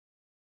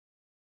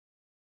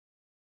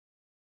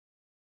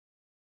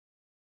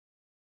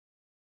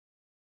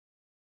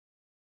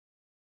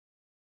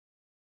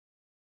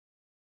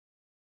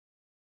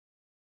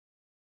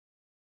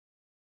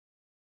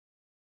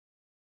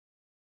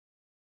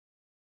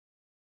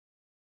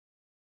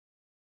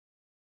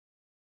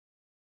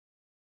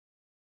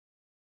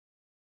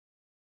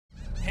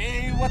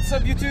What's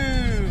up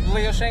YouTube?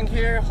 Leo Shank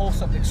here,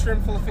 host of the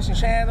ExtremePhillyFishing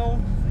channel.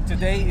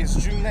 Today is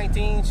June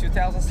 19,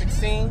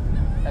 2016.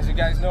 As you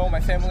guys know, my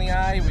family and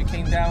I, we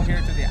came down here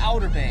to the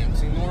Outer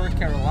Banks in North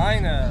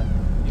Carolina.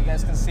 You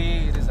guys can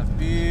see it is a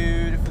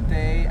beautiful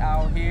day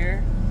out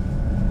here.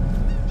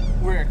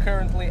 We're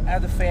currently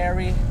at the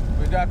ferry.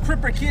 We got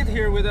Cripper Kid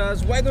here with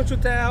us. Why don't you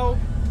tell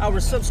our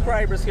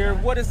subscribers here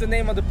what is the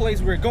name of the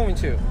place we're going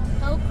to?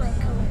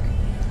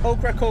 Ocracoke.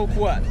 Ocracoke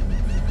what?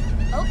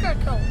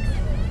 Ocracoke.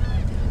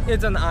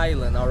 It's an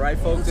island, alright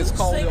folks, it's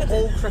called the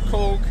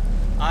Ocracoke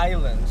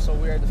Island. So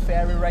we're at the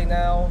ferry right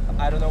now.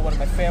 I don't know what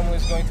my family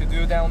is going to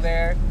do down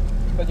there,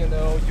 but you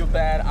know, you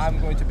bet I'm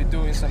going to be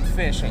doing some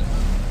fishing.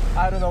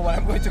 I don't know what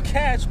I'm going to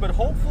catch, but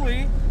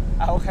hopefully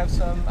I'll have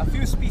a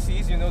few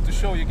species, you know, to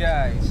show you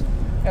guys.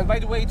 And by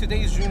the way,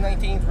 today is June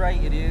 19th,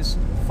 right? It is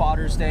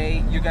Father's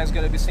Day. You guys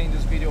gotta be seeing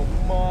this video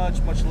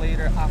much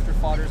later after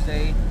Father's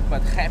Day,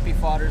 but happy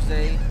Father's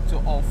Day to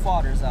all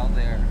fathers out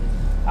there.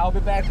 I'll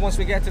be back once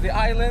we get to the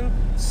island.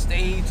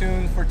 Stay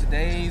tuned for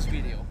today's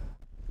video.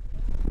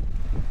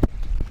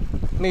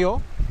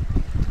 Mio?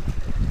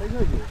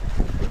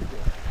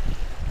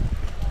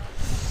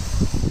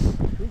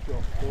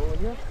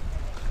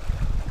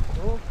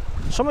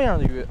 什么样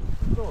的鱼？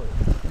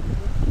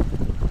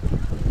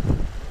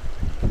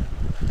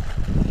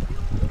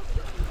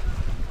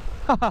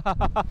哈哈哈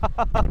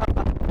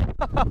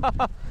哈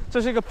哈！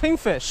这是一个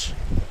Pinfish。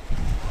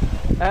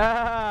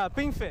啊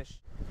 ，Pinfish。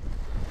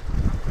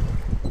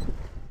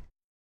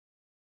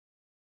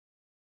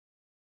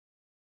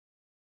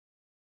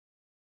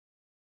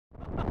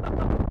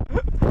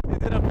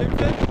 Is it a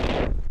pinfish?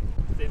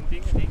 Same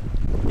thing, I think.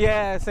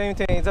 Yeah, same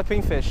thing. It's a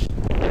pinfish.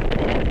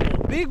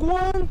 Big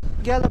one,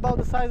 get about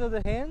the size of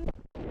the hand.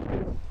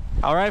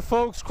 Alright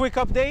folks, quick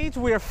update.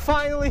 We are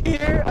finally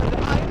here at the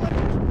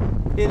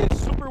island. It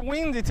is super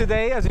windy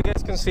today, as you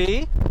guys can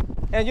see.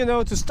 And you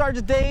know, to start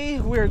the day,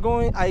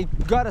 I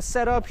got a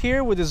setup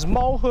here with the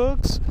small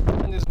hooks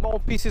and the small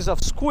pieces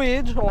of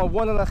squid on a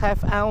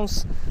 1.5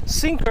 ounce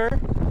sinker.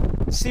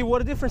 See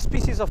what different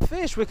species of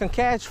fish we can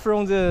catch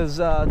from this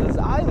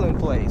island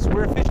place.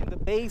 We're fishing the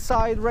bay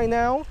side right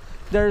now.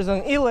 There's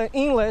an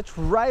inlet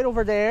right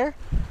over there.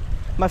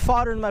 My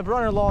father and my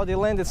brother-in-law, they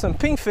landed some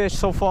pinfish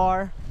so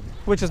far,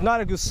 which is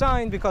not a good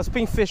sign because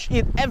pinfish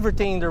eat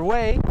everything in their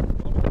way.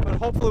 But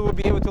hopefully we'll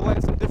be able to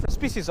land some different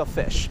species of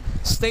fish.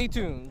 Stay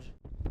tuned.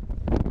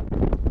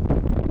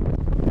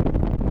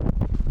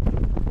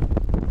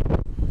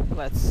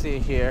 Let's see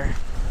here.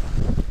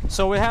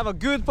 So we have a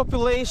good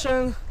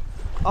population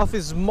of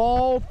a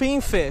small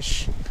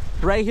pinfish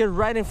right here,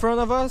 right in front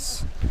of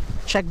us.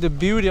 Check the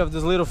beauty of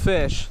this little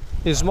fish.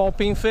 A small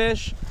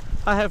pinfish.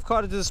 I have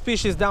caught this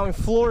species down in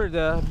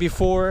Florida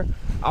before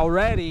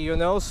already, you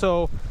know,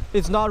 so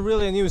it's not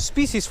really a new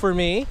species for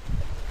me.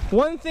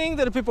 One thing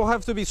that people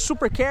have to be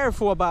super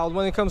careful about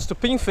when it comes to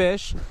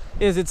pinfish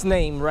is its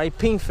name, right?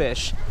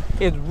 Pinfish.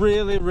 It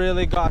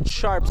really got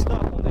sharp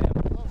stuff on them.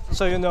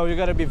 So you know, you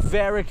gotta be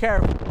very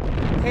careful.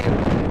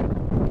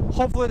 And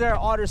hopefully there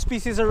are other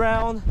species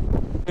around.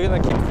 We're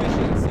gonna keep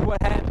fishing and see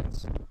what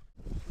happens.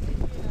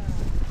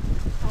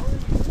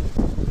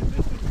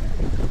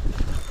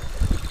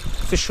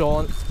 Fish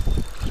on.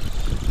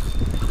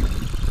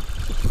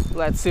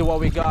 Let's see what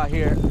we got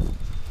here.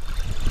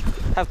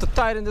 Have to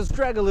tighten this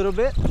drag a little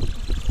bit.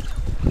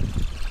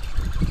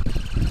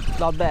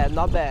 Not bad,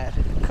 not bad.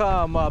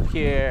 Come up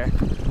here.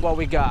 What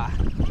we got?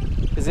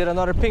 Is it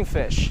another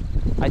pinfish?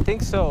 I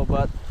think so,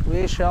 but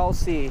we shall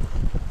see.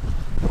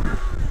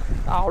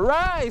 All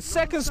right,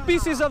 second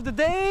species of the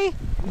day,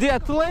 the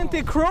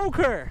Atlantic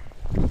croaker.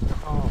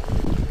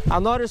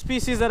 Another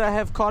species that I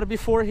have caught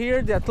before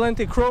here, the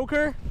Atlantic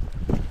croaker.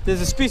 This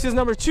is species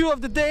number 2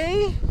 of the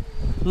day.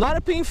 Not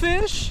a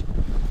pinfish.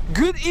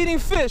 Good eating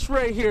fish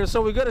right here,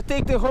 so we gotta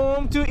take them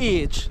home to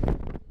eat.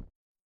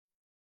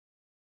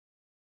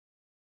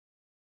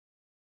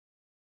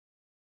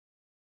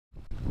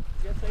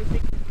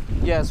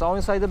 Yes, all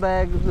inside the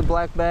bag, the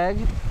black bag.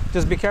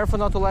 Just be careful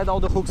not to let all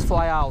the hooks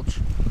fly out,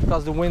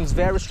 because the wind's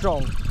very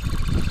strong.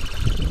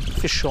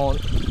 Fish on.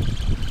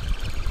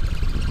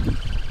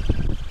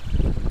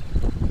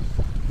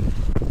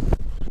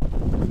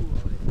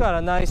 Got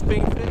a nice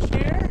pinfish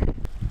here.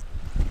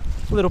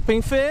 Little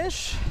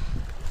pinfish.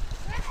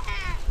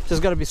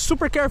 Just gotta be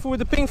super careful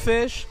with the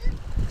pinfish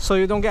so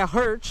you don't get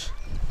hurt.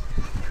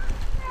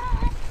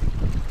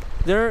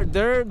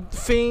 Their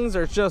fins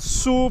are just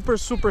super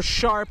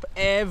sharp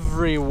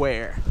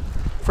everywhere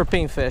for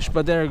pinfish.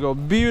 But there you go,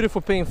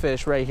 beautiful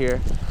pinfish right here.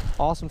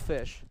 Awesome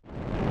fish.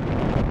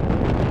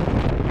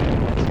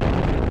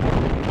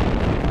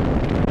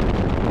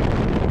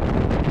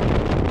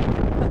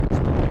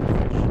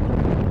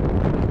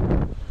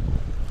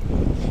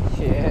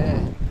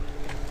 Yeah,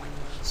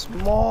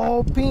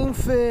 small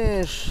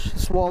pinfish.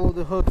 Swallow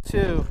the hook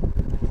too.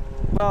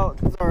 Well,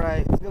 it's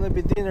alright, it's gonna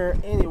be dinner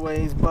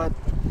anyways, but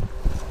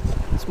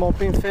small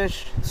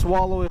pinfish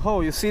swallow it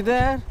whole. You see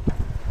that?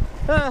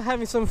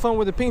 Having some fun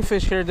with the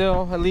pinfish here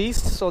though, at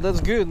least, so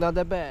that's good, not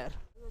that bad.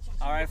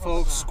 Alright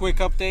folks, quick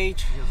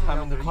update. I'm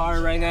in the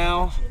car right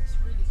now,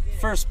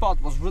 first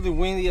spot was really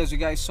windy, as you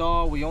guys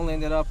saw. We only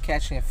ended up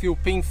catching a few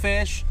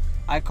pinfish.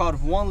 I caught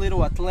one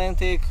little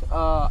Atlantic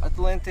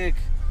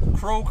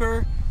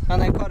croaker,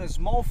 and I caught a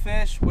small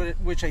fish,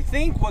 which I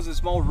think was a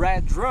small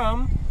red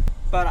drum,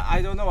 but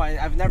I don't know.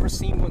 I've never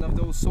seen one of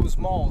those so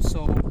small.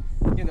 So,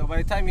 you know, by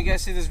the time you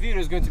guys see this video,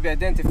 it's going to be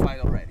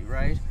identified already,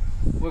 right?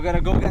 We're gonna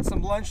go get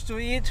some lunch to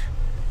eat.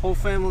 Whole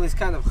family is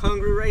kind of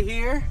hungry right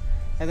here,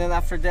 and then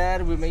after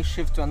that, we may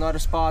shift to another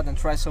spot and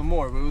try some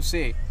more. We will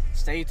see.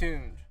 Stay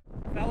tuned.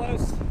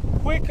 Fellas,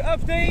 quick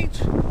update.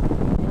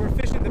 We're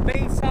fishing the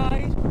bay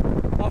side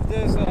of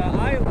this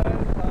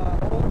island,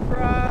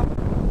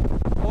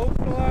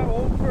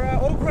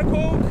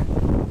 Ocracoke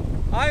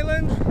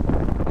Island,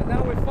 and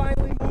now we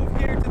finally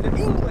moved here to the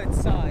inlet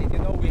side. You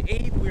know, we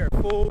ate, we are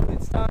full.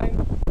 It's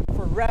time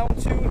for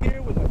round 2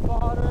 here with my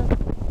father,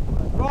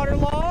 my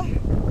brother-in-law,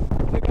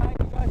 the guy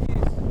who got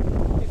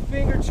his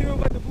finger chewed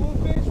by the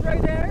bluefish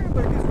right there,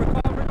 but he's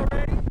recovered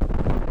already.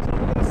 So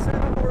we're gonna set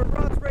up our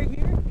rods right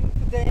here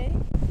today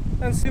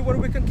and see what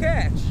we can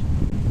catch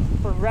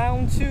for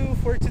round 2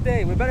 for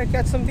today. We better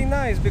catch something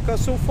nice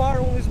because so far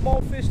only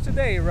small fish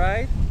today,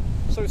 right?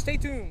 So stay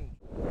tuned.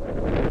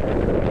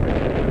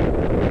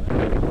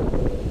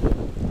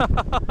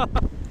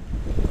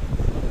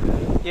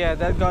 Yeah,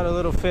 that got a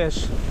little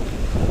fish.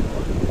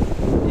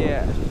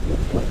 Yeah,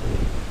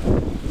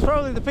 it's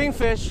probably the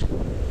pinfish.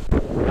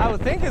 I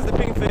would think it's the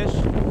pinfish.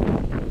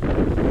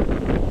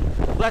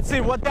 Let's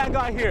see what that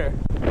got here.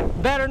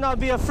 Better not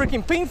be a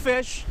freaking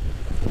pinfish.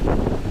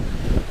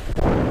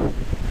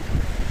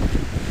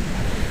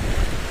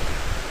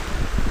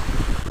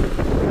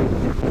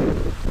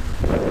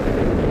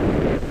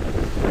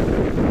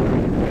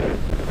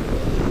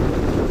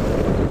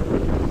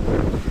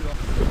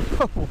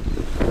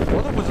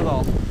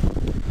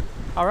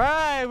 All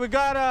right, we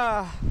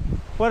got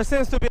what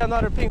seems to be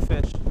another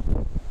pinfish.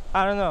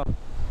 I don't know.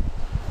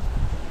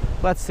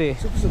 Let's see.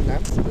 Let's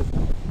see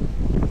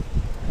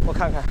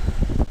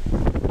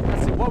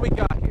what we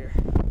got here.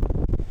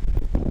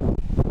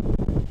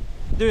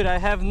 Dude, I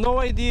have no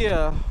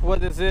idea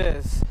what this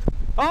is.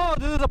 Oh,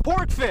 this is a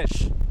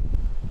porkfish.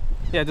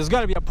 Yeah, there's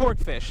gotta be a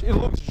porkfish. It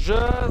looks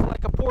just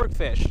like a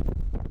porkfish.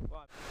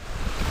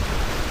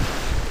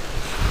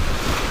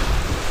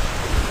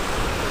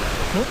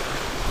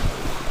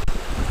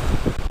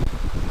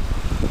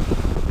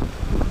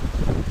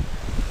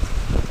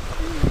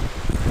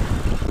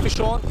 Fish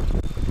on.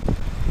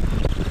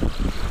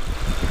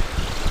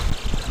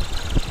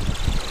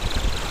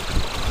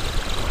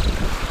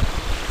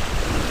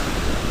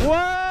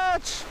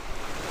 What?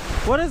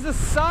 What is the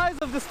size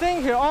of this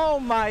thing here? Oh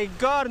my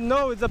god,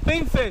 no, it's a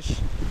pinfish.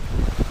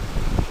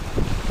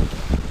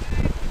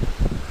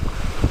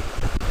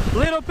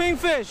 Little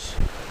pinfish.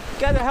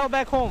 Get the hell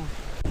back home.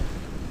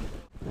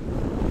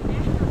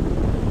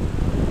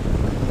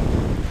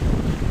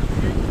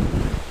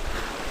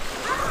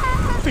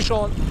 Fish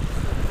on.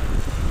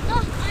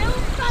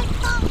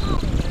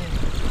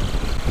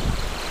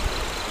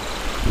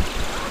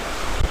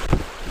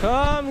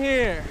 Come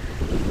here.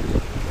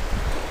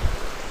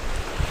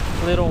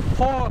 Little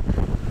pork.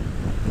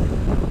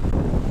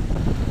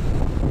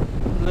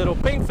 Little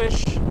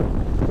pinfish.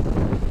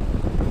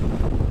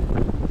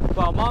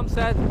 Well, Mom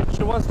said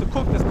she wants to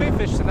cook this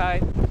pinfish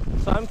tonight,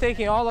 so I'm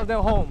taking all of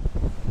them home.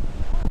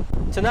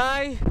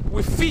 Tonight,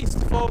 we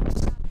feast,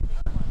 folks.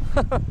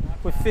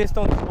 We feast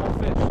on the small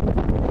fish.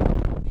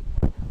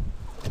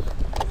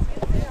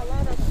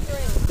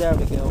 There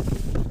we go.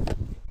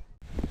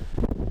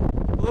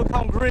 Look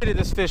how gritty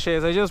this fish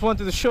is. I just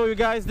wanted to show you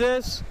guys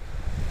this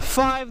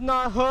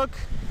 5-knot hook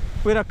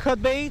with a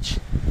cut bait.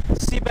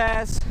 Sea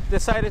bass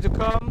decided to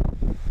come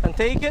and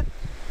take it,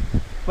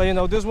 but you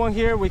know, this one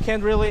here we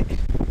can't really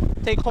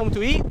take home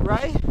to eat,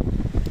 right?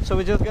 So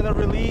we're just gonna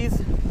release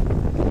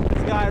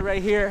this guy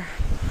right here.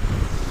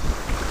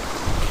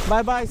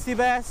 Bye bye, sea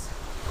bass.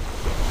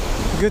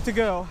 Good to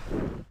go.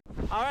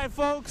 All right,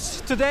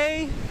 folks,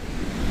 today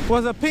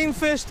was a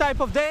pinfish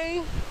type of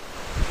day.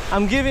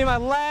 I'm giving my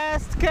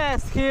last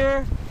cast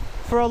here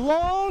for a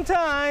long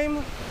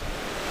time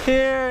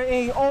here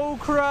in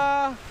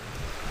Ocracoke.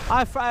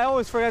 I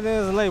always forget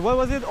the name. What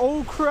was it?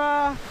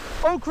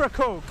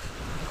 Ocracoke.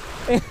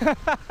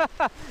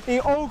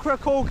 In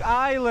Ocracoke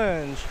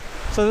Island.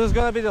 So this is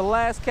gonna be the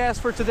last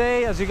cast for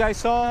today. As you guys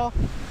saw,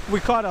 we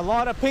caught a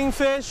lot of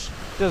pinfish,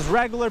 just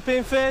regular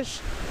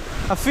pinfish,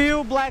 a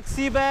few black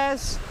sea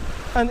bass,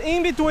 and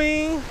in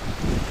between,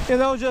 you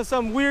know, just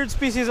some weird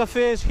species of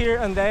fish here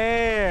and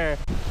there.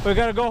 We're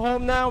gonna go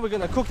home now. We're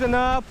gonna cook them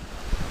up,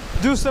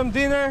 do some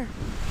dinner,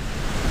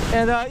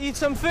 and eat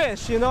some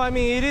fish. You know, I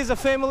mean, it is a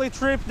family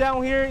trip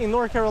down here in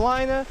North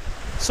Carolina,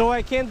 so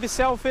I can't be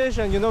selfish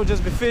and, you know,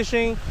 just be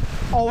fishing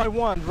all I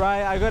want,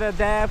 right? I gotta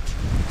adapt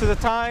to the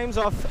times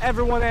of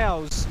everyone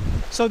else.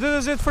 So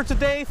this is it for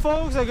today,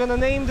 folks. I'm gonna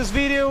name this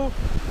video,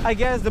 I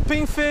guess, the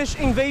Pinfish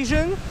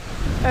Invasion,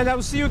 and I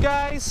will see you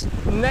guys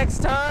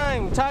next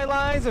time. Tie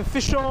lines and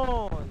fish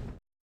on.